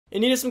And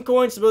needed some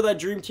coins to build that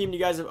dream team you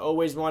guys have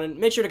always wanted.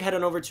 Make sure to head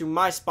on over to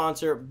my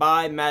sponsor,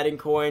 Buy Madden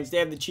Coins. They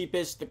have the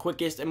cheapest, the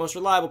quickest, and most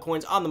reliable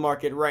coins on the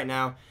market right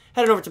now.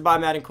 Head on over to Buy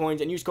Madden Coins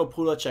and use code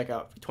Poodle at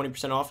checkout for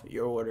 20% off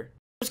your order.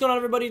 What's going on,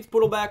 everybody? It's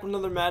Poodle back with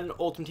another Madden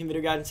Ultimate Team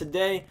video guide. And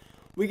today,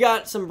 we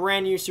got some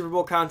brand new Super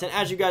Bowl content.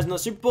 As you guys know,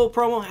 Super Bowl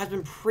promo has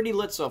been pretty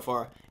lit so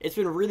far. It's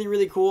been really,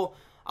 really cool.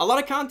 A lot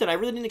of content. I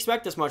really didn't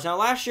expect this much. Now,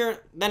 last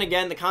year, then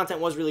again, the content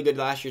was really good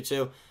last year,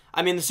 too.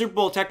 I mean, the Super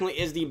Bowl technically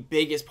is the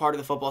biggest part of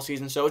the football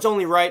season, so it's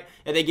only right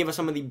that they give us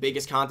some of the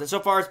biggest content.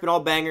 So far, it's been all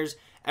bangers.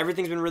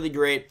 Everything's been really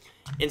great.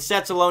 In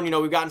sets alone, you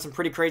know, we've gotten some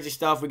pretty crazy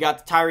stuff. We got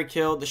the Torry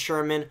kill, the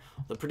Sherman,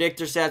 the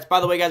predictor sets. By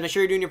the way, guys, make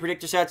sure you're doing your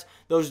predictor sets.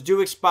 Those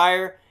do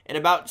expire in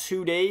about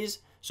 2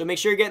 days, so make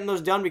sure you're getting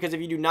those done, because if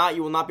you do not,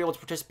 you will not be able to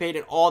participate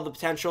in all the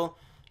potential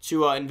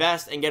to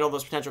invest and get all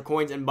those potential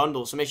coins and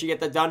bundles. So make sure you get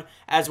that done,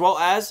 as well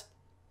as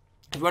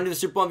if you want to do the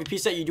Super Bowl MVP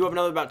set, you do have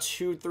another about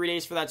 2-3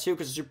 days for that too,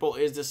 because the Super Bowl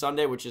is this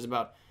Sunday, which is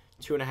about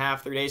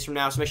 2.5-3 days from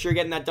now. So make sure you're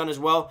getting that done as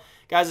well,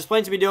 guys. There's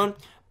plenty to be doing.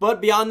 But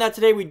beyond that,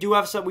 today we do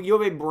have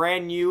a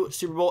brand new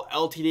Super Bowl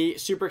LTD.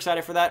 Super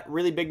excited for that.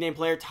 Really big name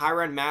player,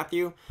 Tyrann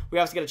Mathieu. We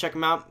obviously got to check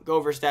him out, go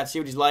over his stats, see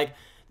what he's like.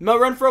 Mel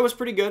Renfro was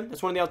pretty good.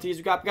 That's one of the LTDs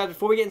we got. But guys,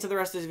 before we get into the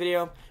rest of this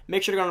video,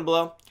 make sure to go down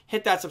below,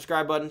 hit that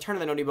subscribe button, turn on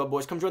the notification bell,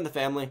 boys. Come join the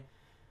family.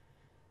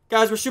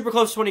 Guys, we're super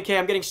close to 20K.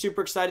 I'm getting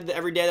super excited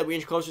every day that we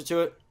inch closer to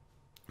it.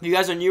 If you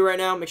guys are new right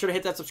now, make sure to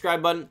hit that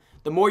subscribe button.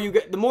 The more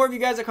of you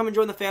guys that come and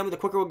join the family, the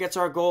quicker we'll get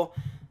to our goal.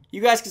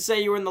 You guys can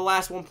say you were in the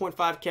last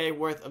 1.5K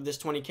worth of this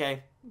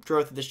 20K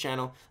growth of this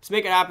channel. Let's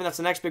make it happen. That's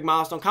the next big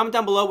milestone. Comment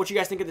down below what you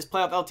guys think of this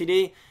playoff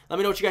LTD. Let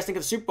me know what you guys think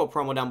of the Super Bowl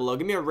promo down below.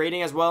 Give me a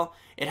rating as well.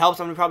 It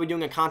helps. I'm probably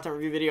doing a content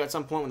review video at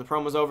some point when the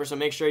promo's over, so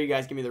make sure you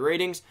guys give me the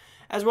ratings.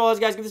 As well as,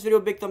 guys, give this video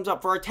a big thumbs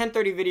up. For our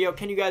 10:30 video,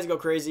 can you guys go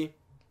crazy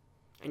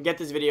and get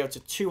this video to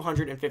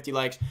 250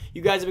 likes?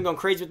 You guys have been going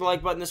crazy with the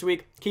like button this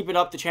week. Keep it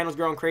up. The channel's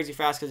growing crazy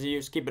fast because of you,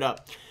 so keep it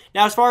up.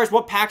 Now, as far as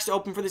what packs to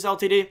open for this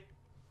LTD,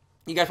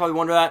 you guys probably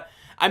wonder that.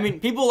 I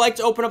mean, people like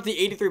to open up the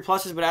 83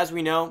 pluses, but as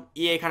we know,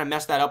 EA kind of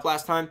messed that up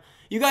last time.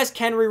 You guys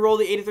can re-roll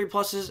the 83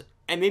 pluses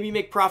and maybe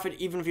make profit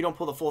even if you don't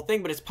pull the full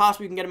thing, but it's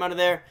possible you can get them out of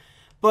there.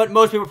 But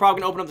most people are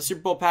probably going to open up the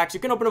Super Bowl packs. You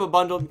can open up a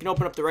bundle. You can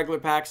open up the regular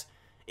packs.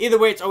 Either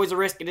way, it's always a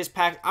risk. It is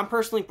packed.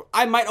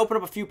 I might open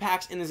up a few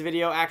packs in this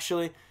video,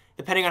 actually,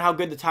 depending on how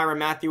good the Tyrann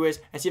Mathieu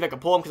is, and see if I can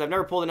pull him, because I've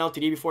never pulled an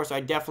LTD before, so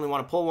I definitely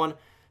want to pull one.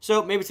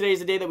 So maybe today is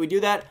the day that we do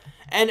that.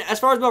 And as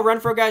far as Mel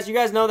Renfro, guys, you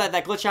guys know that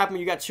glitch happened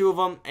when you got 2 of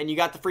them, and you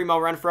got the free Mel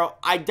Renfro.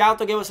 I doubt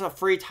they'll give us a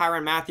free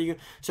Tyrann Mathieu,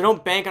 so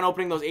don't bank on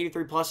opening those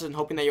 83 pluses and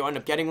hoping that you'll end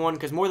up getting one,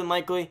 because more than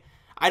likely,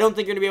 I don't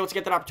think you're going to be able to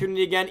get that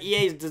opportunity again.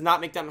 EA does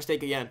not make that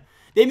mistake again.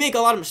 They make a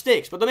lot of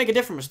mistakes, but they'll make a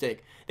different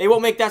mistake. They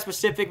won't make that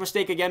specific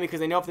mistake again, because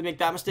they know if they make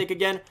that mistake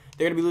again,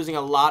 they're going to be losing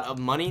a lot of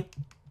money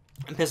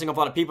and pissing off a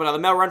lot of people. Now, the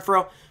Mel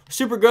Renfro,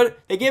 super good.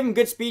 They gave him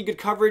good speed, good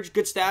coverage,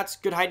 good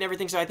stats, good height and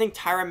everything. So I think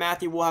Tyrann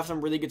Mathieu will have some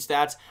really good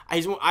stats.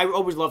 I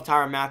always love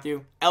Tyrann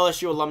Mathieu.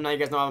 LSU alumni, you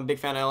guys know I'm a big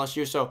fan of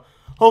LSU. So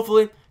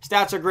hopefully,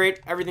 stats are great.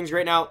 Everything's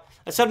great. Now,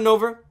 let's head on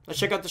over. Let's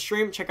check out the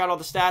stream, check out all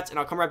the stats, and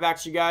I'll come right back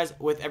to you guys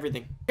with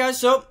everything. Guys,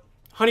 so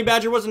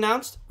Honeybadger was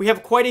announced. We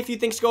have quite a few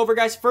things to go over,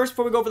 guys. First,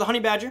 before we go over the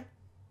Honeybadger,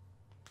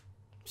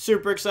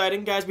 super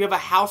exciting, guys. We have a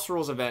house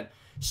rules event.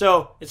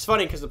 So, it's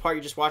funny because the part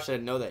you just watched, I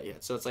didn't know that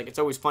yet. So, it's like, it's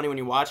always funny when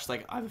you watch. It's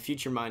like, I have a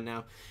future mind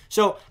now.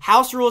 So,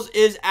 house rules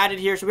is added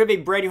here. So, we have a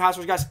brand new house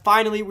rules, guys.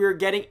 Finally, we're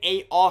getting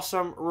a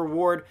awesome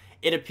reward,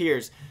 it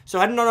appears. So,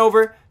 heading on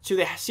over to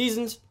the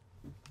seasons.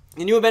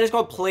 The new event is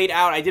called Played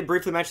Out. I did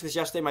briefly mention this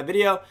yesterday in my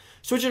video.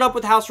 Switch it up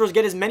with house rules.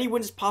 Get as many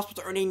wins as possible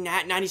to earn a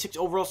 96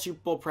 overall Super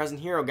Bowl present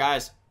hero,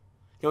 guys.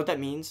 You know what that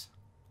means?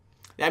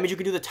 That means you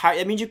can do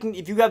that means you can,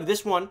 if you have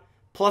this one,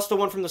 plus the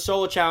one from the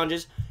solo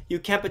challenges, you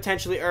can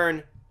potentially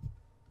earn...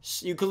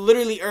 You could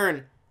literally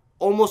earn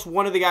almost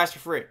one of the guys for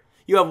free.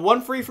 You have one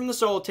free from the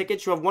solo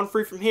tickets. You have one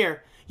free from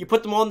here. You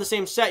put them all in the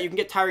same set. You can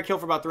get Tyreek Hill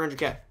for about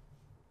 300K.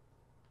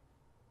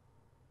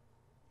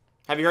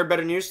 Have you heard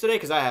better news today?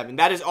 Because I haven't.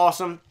 That is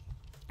awesome.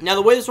 Now,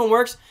 the way this one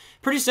works,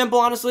 pretty simple,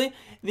 honestly.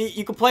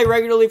 You can play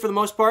regularly for the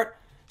most part.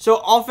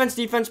 So, offense,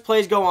 defense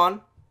plays go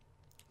on.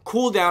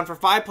 Cooldown for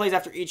 5 plays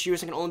after each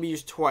use and can only be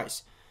used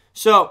twice.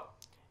 So,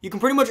 you can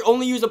pretty much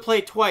only use a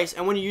play twice.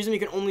 And when you use them, you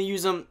can only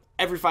use them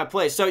every 5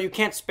 plays. So you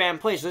can't spam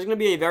plays. So there's going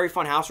to be a very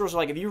fun house rule. So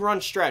like if you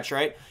run stretch,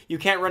 right, you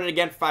can't run it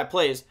again for 5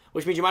 plays,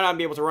 which means you might not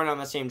be able to run it on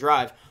that same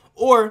drive.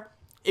 Or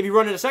if you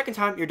run it a second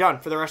time, you're done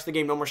for the rest of the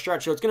game. No more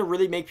stretch. So it's going to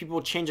really make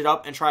people change it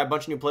up and try a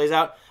bunch of new plays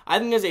out. I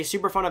think it's a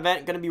super fun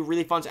event. Going to be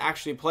really fun to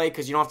actually play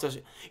because you don't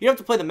have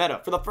to play the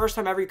meta. For the first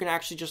time ever, you can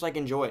actually just like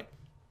enjoy it.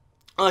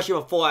 Unless you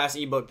have a full ass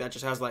ebook that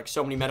just has like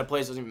so many meta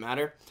plays, doesn't even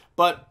matter.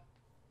 But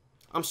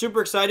I'm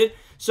super excited.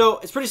 So,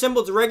 it's pretty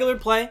simple. It's a regular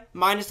play,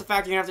 minus the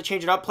fact you're going to have to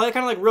change it up. Play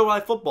kind of like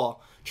real-life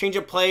football. Change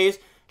up plays,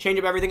 change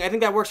up everything. I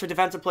think that works for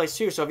defensive plays,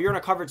 too. So, if you're in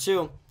a cover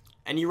 2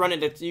 and you run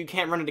it, you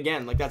can't run it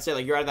again. Like, that's it.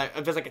 Like, you're out of that.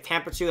 If it's like a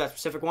Tampa 2, that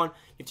specific one,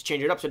 you have to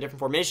change it up to a different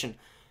formation.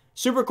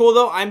 Super cool,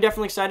 though. I'm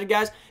definitely excited,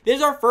 guys. This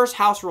is our first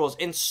house rules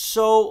in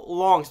so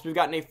long since we've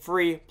gotten a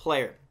free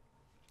player.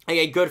 Like,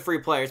 a good free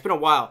player. It's been a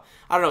while.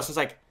 I don't know, since,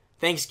 like,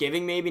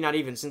 Thanksgiving maybe, not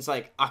even, since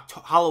like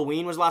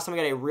Halloween was the last time I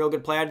got a real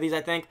good play out of these,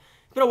 I think.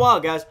 It's been a while,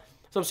 guys.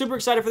 So I'm super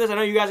excited for this. I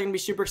know you guys are going to be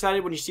super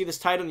excited when you see this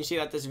title and you see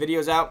that this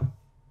video's out.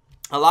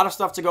 A lot of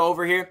stuff to go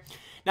over here.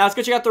 Now, let's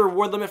go check out the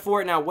reward limit for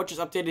it. Now, what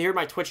just updated here?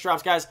 My Twitch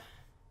drops, guys.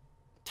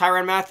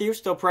 Tyrann Mathieu,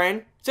 still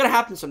praying. It's going to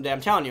happen someday,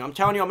 I'm telling you. I'm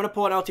going to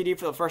pull an LTD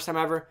for the first time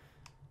ever.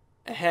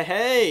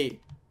 Hey,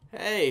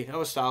 that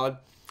was solid.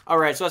 All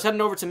right, so let's head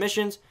over to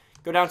missions.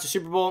 Go down to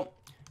Super Bowl.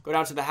 Go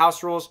down to the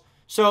house rules.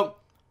 So,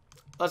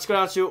 let's go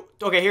down to,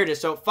 okay, here it is.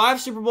 So, 5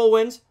 Super Bowl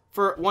wins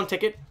for 1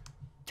 ticket.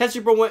 10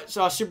 Super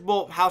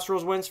Bowl house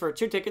rules wins for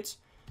 2 tickets.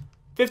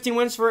 15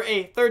 wins for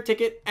a 3rd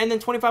ticket. And then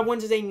 25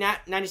 wins is a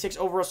 96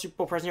 overall Super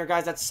Bowl present here,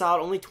 guys. That's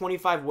solid. Only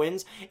 25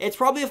 wins. It's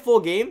probably a full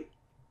game.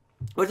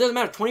 But it doesn't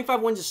matter.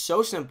 25 wins is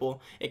so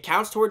simple. It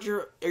counts towards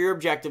your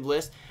objective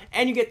list.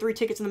 And you get 3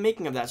 tickets in the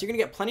making of that. So you're going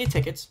to get plenty of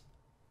tickets.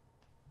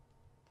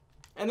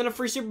 And then a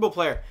free Super Bowl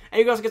player. And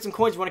you can also get some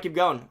coins if you want to keep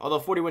going. Although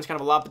 40 wins kind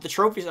of a lot. But the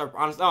trophies are,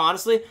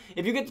 honestly,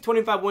 if you get the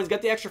 25 wins,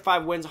 get the extra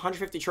 5 wins,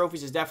 150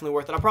 trophies is definitely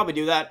worth it. I'll probably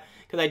do that.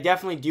 Because I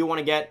definitely do want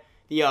to get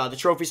the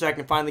trophy so I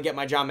can finally get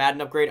my John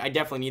Madden upgrade. I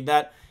definitely need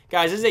that.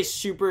 Guys, this is a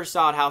super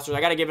solid house rules.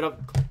 I got to give it up.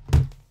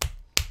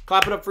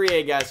 Clap it up for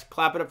EA, guys.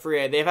 Clap it up for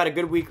EA. They've had a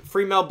good week.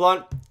 Free Mel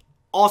Blunt.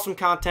 Awesome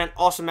content.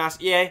 Awesome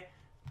mask. EA.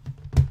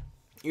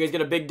 You guys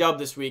get a big dub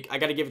this week. I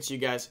got to give it to you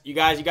guys. You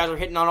guys are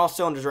hitting on all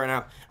cylinders right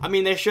now. I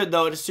mean, they should,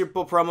 though. It's a Super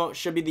Bowl promo. It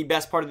should be the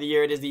best part of the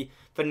year. It is the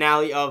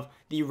finale of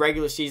the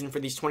regular season for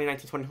these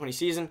 2019-2020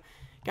 season.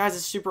 Guys,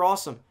 it's super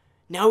awesome.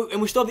 Now,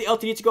 and we still have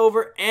the LTD to go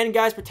over. And,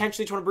 guys,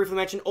 potentially, just want to briefly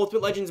mention,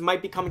 Ultimate Legends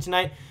might be coming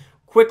tonight.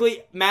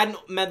 Quickly,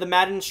 the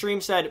Madden stream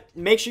said,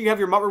 make sure you have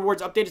your MUT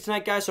rewards updated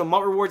tonight, guys. So,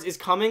 MUT rewards is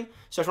coming.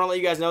 So, I just want to let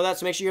you guys know that.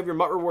 So, make sure you have your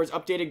MUT rewards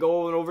updated.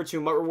 Go over to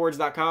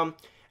mutrewards.com.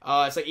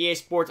 It's like EA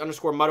Sports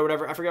 _MUT or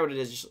whatever. I forget what it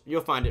is.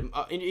 You'll find it.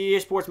 EA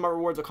Sports MUT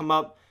rewards will come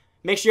up.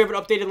 Make sure you have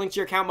an updated link to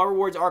your account. MUT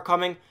rewards are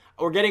coming.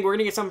 We're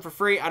gonna get something for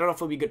free. I don't know if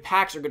it'll be good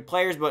packs or good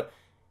players, but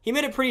he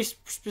made it pretty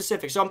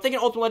specific. So I'm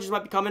thinking Ultimate Legends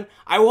might be coming.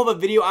 I will have a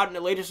video out in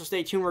it later, so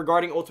stay tuned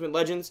regarding Ultimate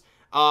Legends.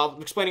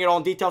 Explaining it all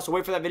in detail. So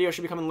wait for that video. It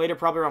should be coming later,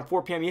 probably around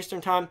 4 p.m. Eastern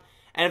time.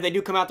 And if they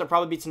do come out, they'll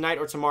probably be tonight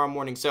or tomorrow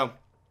morning. So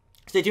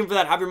stay tuned for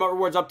that. Have your MUT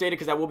rewards updated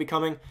because that will be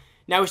coming.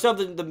 Now we still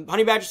have the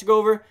Honeybadgers to go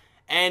over,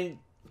 and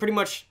pretty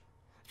much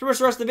the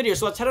rest of the video.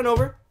 So let's head on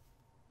over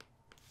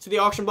to the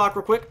auction block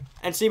real quick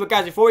and see. But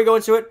guys, before we go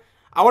into it,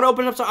 I want to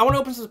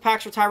open some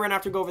packs for Tyrann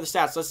after we go over the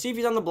stats. So let's see if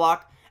he's on the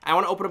block. I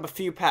want to open up a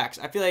few packs.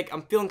 I feel like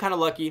I'm feeling kind of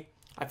lucky.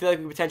 I feel like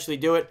we could potentially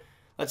do it.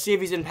 Let's see if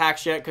he's in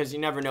packs yet, because you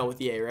never know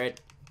with EA, right?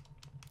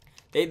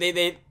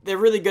 They're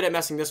really good at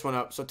messing this one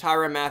up. So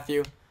Tyrann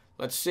Mathieu,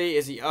 let's see,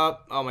 is he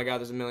up? Oh my God,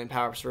 there's a million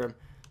power-ups for him.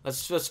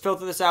 Let's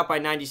filter this out by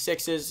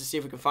 96s to see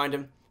if we can find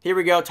him. Here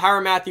we go.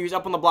 Tyrann Mathieu, he's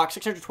up on the block,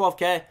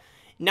 612K.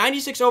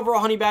 96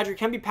 overall Honeybadger,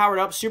 can be powered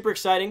up, super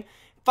exciting.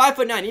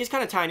 5'9", he's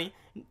kind of tiny.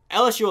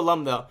 LSU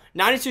alum though.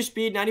 92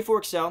 speed, 94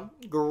 excel,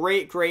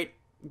 great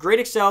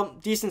excel,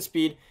 decent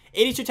speed.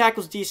 82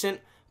 tackles, decent.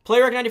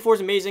 Play rec 94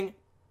 is amazing.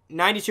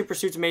 92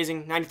 pursuits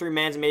amazing. 93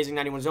 man's amazing.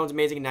 91 zones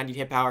amazing. And 90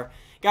 hit power.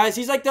 Guys,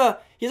 he's like a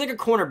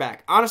cornerback.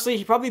 Honestly,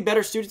 he probably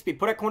better suited to be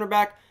put at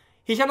cornerback.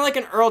 He's kind of like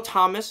an Earl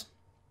Thomas.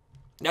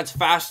 That's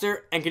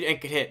faster and could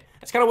hit.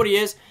 That's kind of what he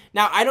is.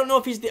 Now, I don't know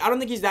if I don't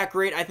think he's that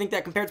great. I think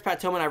that compared to Pat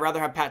Tillman, I'd rather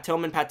have Pat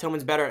Tillman. Pat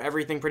Tillman's better at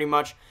everything pretty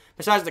much,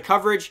 besides the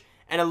coverage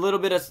and a little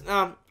bit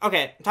of.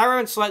 Okay,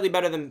 Tyrann's slightly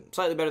better than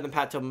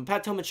Pat Tillman.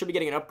 Pat Tillman should be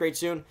getting an upgrade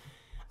soon.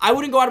 I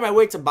wouldn't go out of my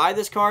way to buy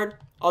this card,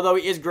 although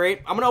he is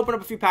great. I'm gonna open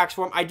up a few packs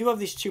for him. I do have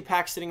these 2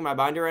 packs sitting in my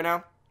binder right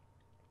now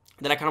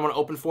that I kind of want to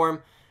open for him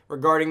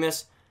regarding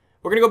this.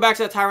 We're gonna go back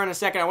to that Tyrann in a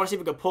second. I want to see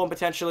if we could pull him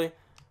potentially.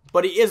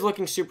 But he is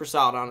looking super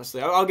solid,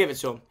 honestly. I'll give it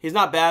to him. He's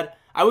not bad.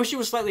 I wish he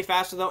was slightly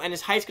faster, though, and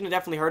his height's going to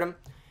definitely hurt him.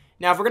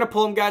 Now, if we're going to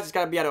pull him, guys, it's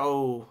got to be at a...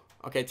 Oh,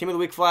 okay. Team of the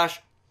Week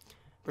Flash.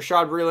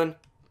 Rashad Breeland.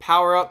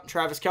 Power Up.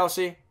 Travis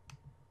Kelce.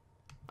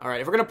 All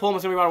right. If we're going to pull him,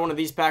 it's going to be one of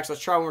these packs.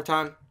 Let's try one more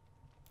time.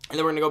 And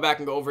then we're going to go back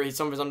and go over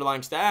some of his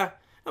underlying stats.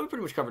 We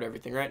pretty much covered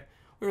everything, right?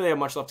 We really have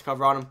much left to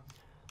cover on him.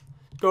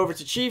 Go over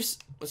to Chiefs.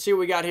 Let's see what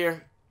we got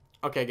here.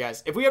 Okay,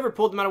 guys. If we ever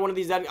pulled him out of one of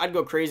these, I'd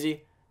go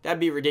crazy. That'd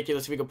be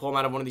ridiculous if we could pull him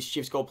out of one of these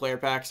Chiefs Gold player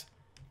packs.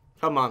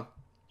 Come on.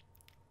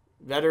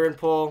 Veteran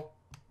pull.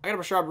 I got a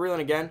Rashad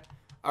Breeland again.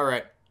 All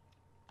right.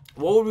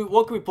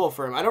 What can we pull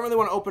for him? I don't really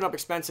want to open up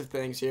expensive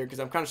things here because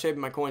I'm kind of saving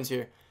my coins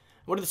here.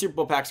 What are the Super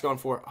Bowl packs going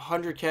for?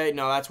 100K?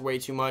 No, that's way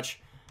too much.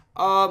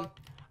 I'll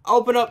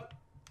open up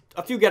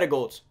a few get a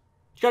golds.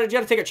 You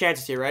gotta take our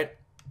chances here, right?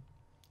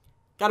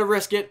 Gotta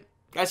risk it.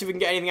 Guys, see if we can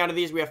get anything out of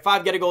these. We have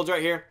 5 get a golds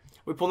right here.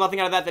 We pull nothing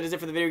out of that. That is it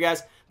for the video,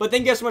 guys. But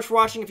thank you guys so much for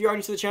watching. If you are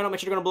new to the channel,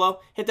 make sure to go down below.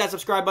 Hit that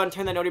subscribe button.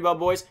 Turn that noti bell,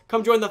 boys.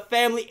 Come join the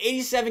family.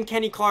 87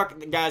 Kenny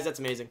Clark. Guys, that's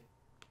amazing.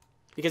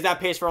 Because that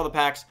pays for all the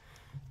packs.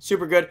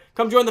 Super good.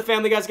 Come join the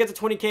family, guys. Get to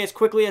 20K as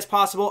quickly as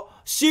possible.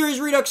 Series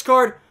Redux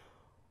card.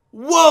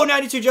 Whoa,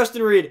 92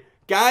 Justin Reed.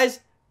 Guys,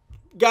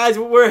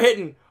 we're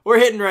hitting. We're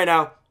hitting right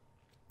now.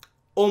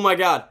 Oh, my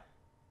God.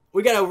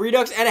 We got a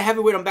Redux and a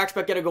heavyweight on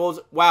back-to-back get a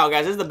golds. Wow,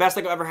 guys. This is the best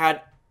I've ever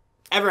had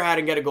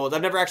in get a golds.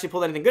 I've never actually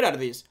pulled anything good out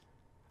of these.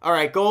 All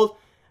right, gold.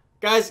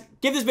 Guys,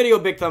 give this video a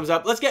big thumbs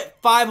up. Let's get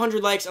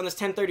 500 likes on this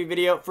 1030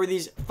 video for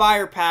these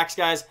fire packs,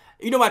 guys.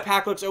 You know my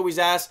pack looks always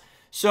ass.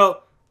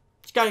 So,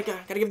 just gotta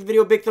give the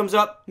video a big thumbs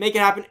up. Make it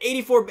happen.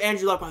 84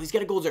 Andrew Luck. Wow, these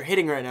get golds are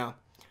hitting right now.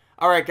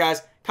 Alright,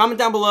 guys. Comment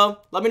down below.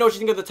 Let me know what you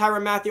think of the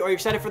Tyrann Matthew. Are you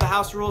excited for the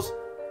house rules?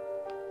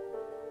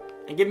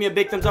 And give me a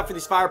big thumbs up for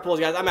these fire pulls,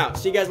 guys. I'm out.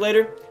 See you guys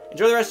later.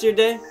 Enjoy the rest of your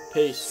day.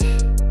 Peace.